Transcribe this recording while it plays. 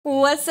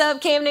What's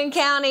up, Camden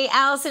County?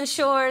 Alison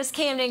Shores,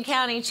 Camden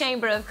County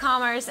Chamber of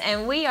Commerce,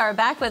 and we are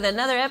back with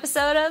another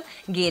episode of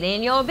Get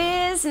in Your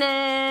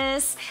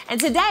Business.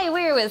 And today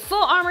we are with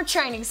Full Armor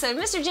Training. So,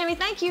 Mr. Jimmy,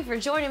 thank you for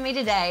joining me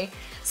today.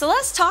 So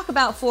let's talk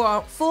about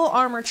Full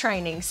Armor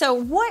Training. So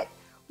what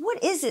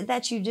is it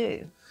that you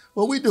do?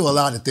 Well, we do a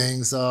lot of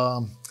things. I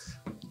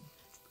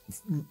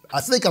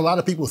think a lot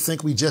of people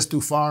think we just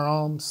do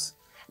firearms.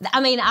 I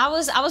mean, I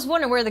was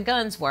wondering where the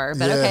guns were,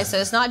 but okay, so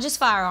it's not just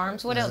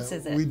firearms. What else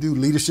is it? We do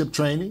leadership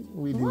training.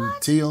 We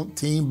do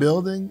team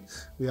building.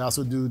 We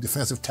also do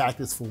defensive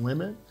tactics for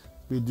women.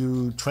 We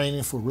do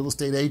training for real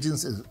estate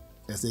agents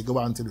as they go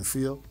out into the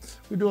field.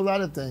 We do a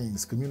lot of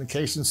things,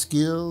 communication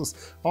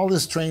skills. All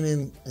this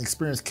training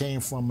experience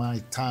came from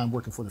my time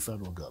working for the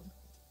federal government.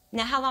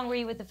 Now, how long were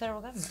you with the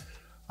federal government?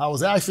 I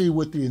was actually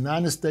with the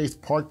United States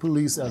Park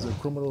Police as a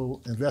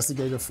criminal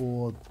investigator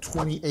for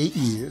 28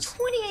 years.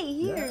 28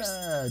 years?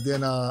 Yeah,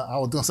 then I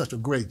was doing such a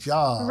great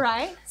job.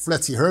 Right.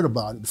 FLETC heard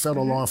about it, the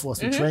Federal Law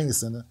Enforcement Training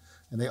Center,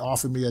 and they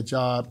offered me a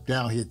job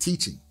down here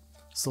teaching.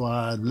 So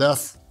I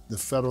left the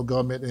federal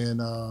government in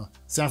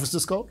San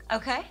Francisco.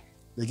 Okay.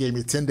 They gave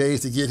me 10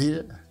 days to get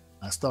here.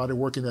 I started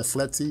working at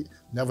FLETC,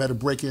 never had a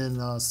break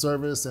in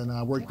service, and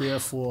I worked there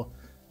for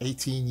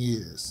 18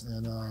 years,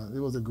 and it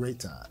was a great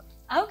time.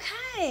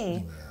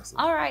 Okay.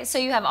 All right. So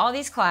you have all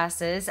these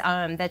classes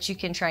that you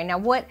can train. Now,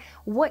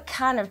 what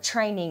kind of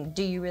training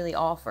do you really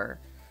offer?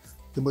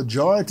 The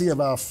majority of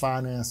our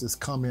finances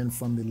come in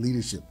from the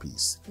leadership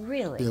piece.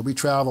 Really? Yeah, we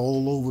travel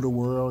all over the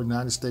world,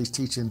 United States,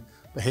 teaching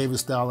behavior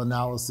style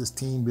analysis,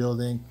 team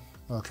building,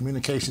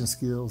 communication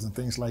skills, and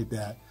things like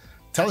that.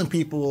 Telling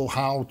people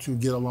how to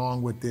get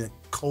along with their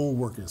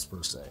co-workers,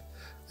 per se.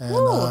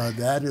 And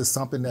that is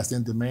something that's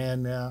in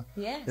demand now.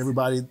 Yes.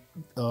 Everybody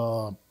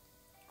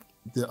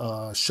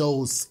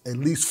shows at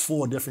least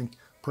 4 different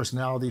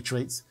personality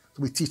traits.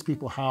 So we teach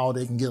people how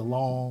they can get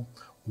along,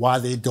 why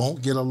they don't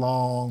get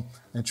along,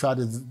 and try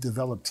to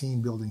develop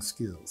team building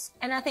skills.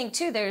 And I think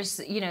too,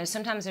 there's,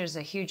 sometimes there's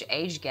a huge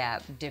age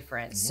gap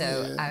difference.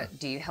 So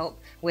do you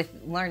help with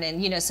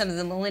learning, some of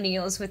the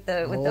millennials with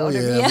the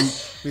older? Yeah.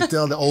 We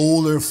tell the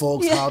older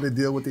folks how to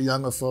deal with the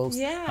younger folks,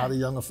 how the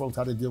younger folks,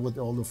 how to deal with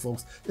the older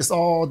folks. It's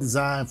all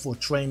designed for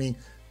training,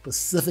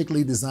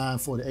 specifically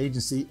designed for the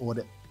agency or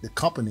the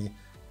company.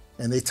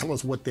 And they tell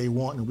us what they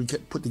want, and we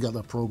can put together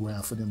a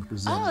program for them to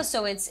present. Oh,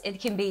 so it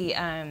can be,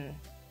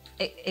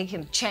 it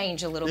can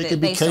change a little bit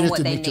based on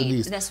what they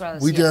need. That's what I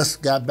was. We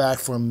just got back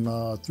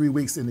from 3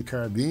 weeks in the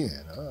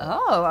Caribbean.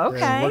 Oh,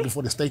 okay. And working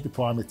for the State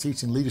Department,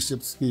 teaching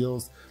leadership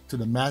skills to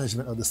the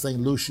management of the St.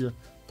 Lucia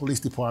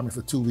Police Department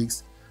for 2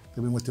 weeks.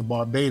 Then we went to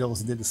Barbados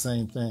and did the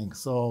same thing.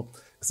 So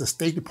it's a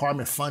State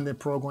Department funded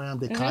program.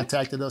 They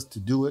contacted us to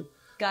do it.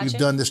 Gotcha. We've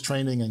done this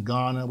training in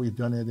Ghana. We've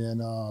done it in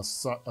not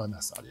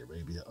Saudi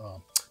Arabia,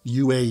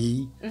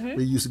 UAE.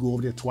 We used to go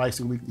over there twice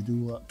a week to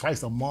do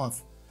twice a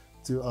month,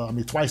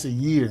 twice a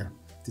year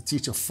to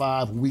teach a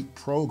 5-week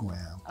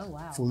program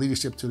for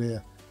leadership to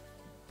their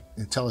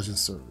intelligence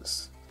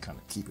service. Kind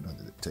of keep it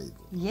under the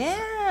table.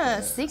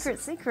 Yeah, secret.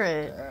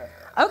 Yeah.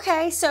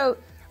 Okay, so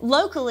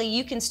locally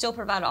you can still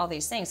provide all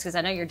these things because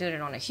I know you're doing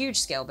it on a huge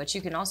scale, but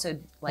you can also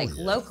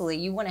locally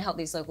you want to help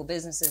these local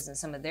businesses and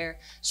some of their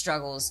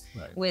struggles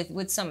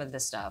with some of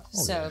this stuff.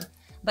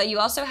 But you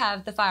also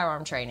have the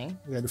firearm training.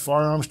 Yeah, the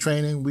firearms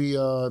training. We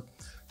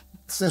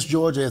since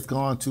Georgia has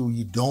gone to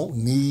you don't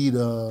need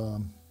a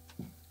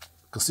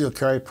concealed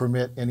carry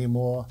permit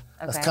anymore.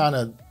 That's kind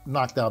of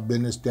knocked our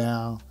business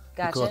down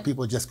because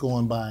people are just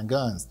going buying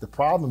guns. The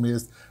problem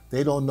is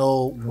they don't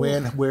know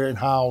when, where, and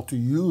how to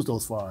use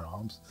those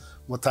firearms.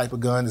 What type of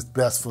gun is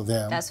best for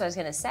them. That's what I was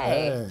gonna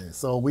say.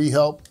 So we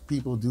help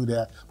people do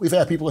that. We've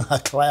had people in our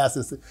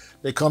classes,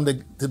 they come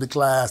to the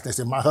class, they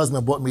say, my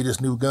husband bought me this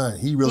new gun.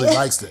 He really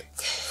likes it.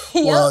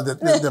 Well,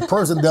 the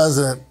person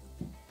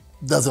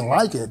doesn't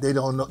like it. They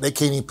don't know, they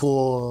can't even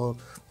pull.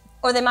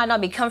 Or they might not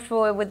be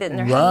comfortable with it in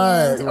their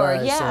hands.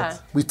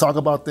 So we talk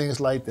about things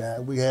like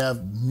that. We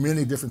have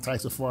many different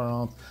types of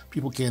firearms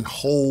people can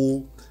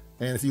hold.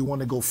 And if you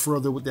want to go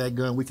further with that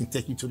gun, we can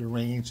take you to the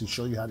range and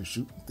show you how to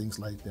shoot and things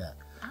like that.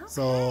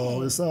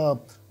 So it's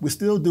we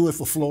still do it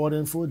for Florida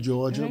and for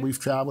Georgia. We've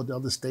traveled to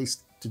other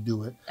states to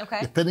do it.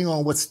 Depending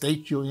on what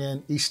state you're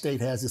in, each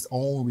state has its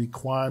own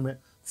requirement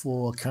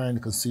for carrying a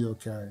concealed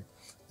carry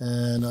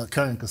and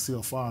carrying a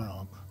concealed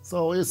firearm.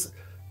 So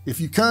if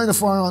you're carrying a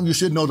firearm, you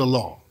should know the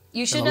law.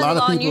 You should know the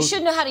law, and you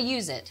should know how to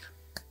use it.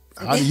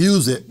 How to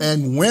use it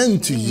and when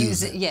to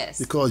use it. Yes.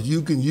 Because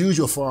you can use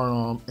your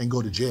firearm and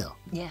go to jail.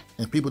 Yeah.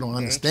 And people don't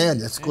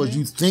understand that. Because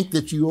you think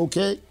that you're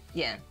okay.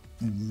 Yeah.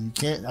 You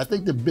can't. I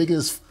think the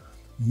biggest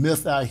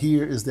myth out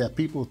here is that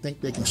people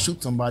think they can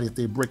shoot somebody if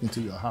they break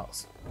into your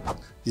house.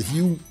 If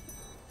you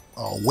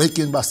are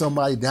awakened by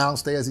somebody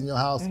downstairs in your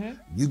house,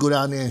 you go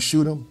down there and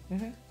shoot them,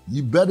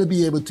 you better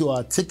be able to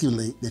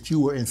articulate that you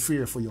were in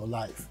fear for your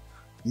life.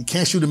 You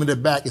can't shoot them in the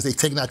back as they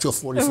taking out your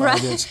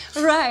 45-inch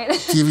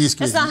TV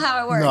screen. That's not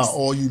how it works. No,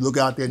 or you look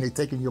out there and they're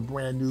taking your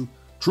brand new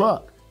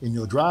truck in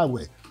your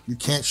driveway. You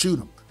can't shoot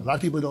them. A lot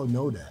of people don't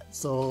know that.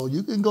 So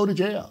you can go to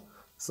jail.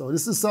 So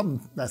this is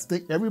something I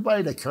think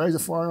everybody that carries a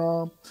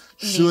firearm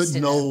should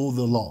know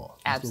the law.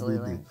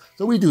 Absolutely.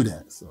 So we do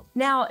that. So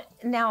now,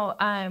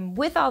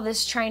 with all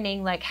this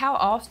training, like how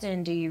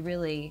often do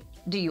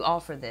you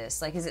offer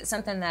this? Like, is it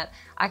something that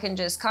I can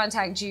just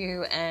contact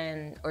you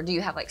or do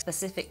you have like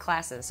specific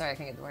classes? Sorry, I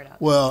can't get the word out.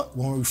 Well,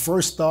 when we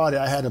first started,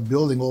 I had a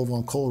building over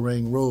on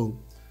Coleraine Road,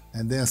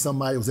 and then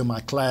somebody was in my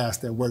class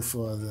that worked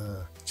for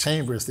the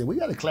chamber and said, "We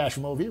got a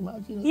classroom over here,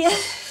 Mike." Yeah.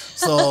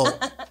 So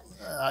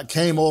I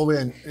came over,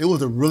 and it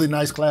was a really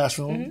nice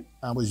classroom.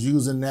 I was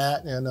using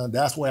that, and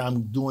that's why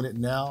I'm doing it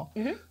now.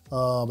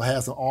 I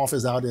had some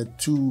office out at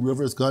Two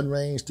Rivers Gun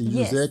Range to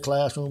use their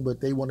classroom,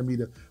 but they wanted me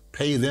to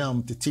pay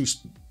them to teach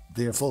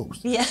their folks.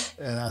 Yeah.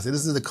 And I said,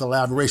 this is a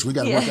collaboration. We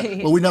got to work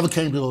out. But we never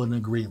came to an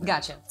agreement.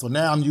 Gotcha. So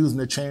now I'm using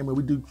the chamber.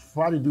 We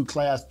try to do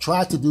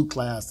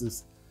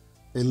classes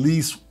at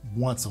least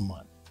once a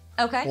month.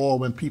 Okay. Or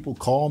when people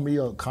call me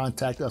or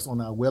contact us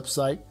on our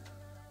website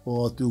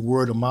or through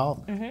word of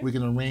mouth, we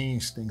can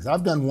arrange things.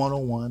 I've done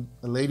one-on-one.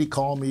 A lady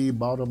called me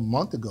about a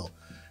month ago.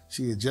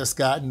 She had just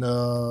gotten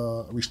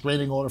a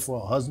restraining order for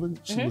her husband.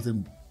 She was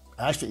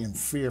actually in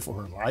fear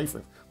for her life,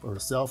 for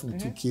herself and the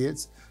 2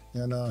 kids.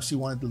 And she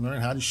wanted to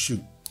learn how to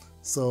shoot.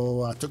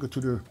 So I took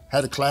her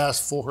had a class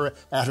for her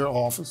at her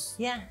office.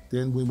 Yeah.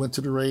 Then we went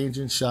to the range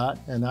and shot,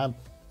 and I'm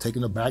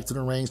taking her back to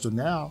the range. So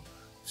now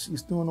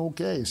she's doing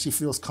okay. She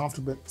feels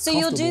comfortable. So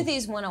you'll do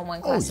these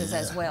one-on-one classes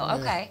as well? Yeah.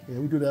 Okay. Yeah,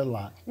 we do that a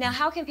lot. Now,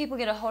 how can people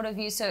get a hold of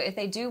you? So if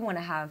they do want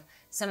to have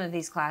some of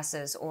these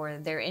classes, or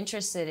they're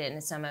interested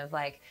in some of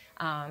like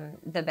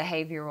the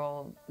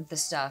behavioral, the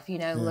stuff,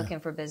 looking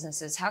for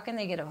businesses, how can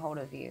they get a hold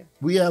of you?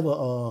 We have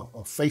a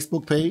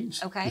Facebook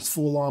page. Okay. It's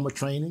Full Armor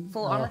Training.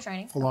 Full Armor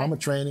Training. Full Armor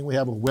Training. We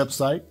have a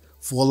website,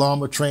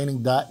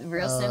 fullarmortraining.net.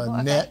 Real simple.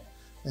 Okay.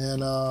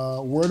 And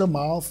word of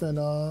mouth,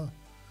 and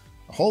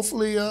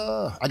hopefully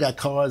I got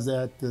cards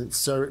at the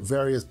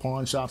various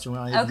pawn shops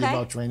around here to give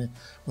out training.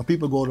 When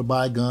people go to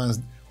buy guns,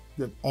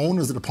 the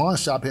owners of the pawn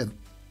shop have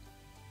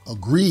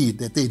agreed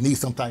that they need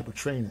some type of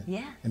training.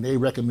 Yeah. And they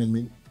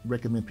recommend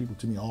people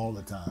to me all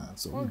the time.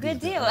 So well, good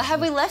deal. Have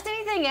we left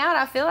anything out?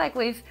 I feel like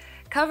we've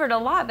covered a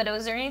lot, but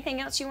was there anything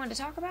else you wanted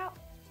to talk about?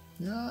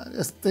 Yeah, I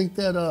just think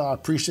that I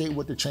appreciate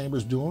what the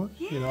chamber's doing.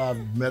 Yeah,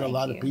 I've met a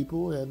lot of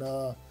people, and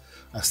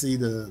I see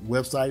the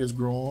website is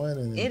growing.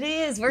 And it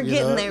is. We're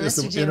getting there, there's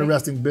Mr. some Jimmy.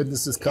 interesting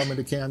businesses coming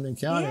to Camden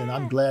County, and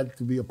I'm glad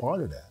to be a part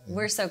of that.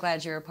 We're so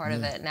glad you're a part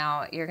of it.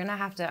 Now you're gonna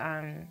have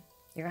to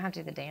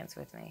do the dance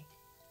with me.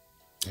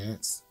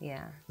 Dance?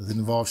 Yeah. Does it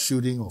involve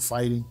shooting or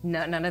fighting?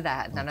 No, none of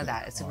that. None of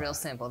that. It's real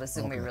simple. This is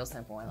going to be a real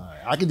simple one. All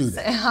right. I can do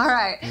that. All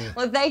right. Yeah.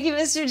 Well, thank you,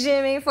 Mr.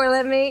 Jimmy, for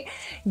letting me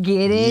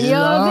get in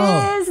your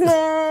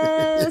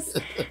business.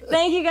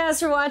 Thank you guys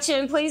for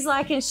watching. Please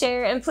like and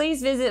share, and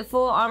please visit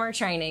Full Armor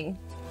Training.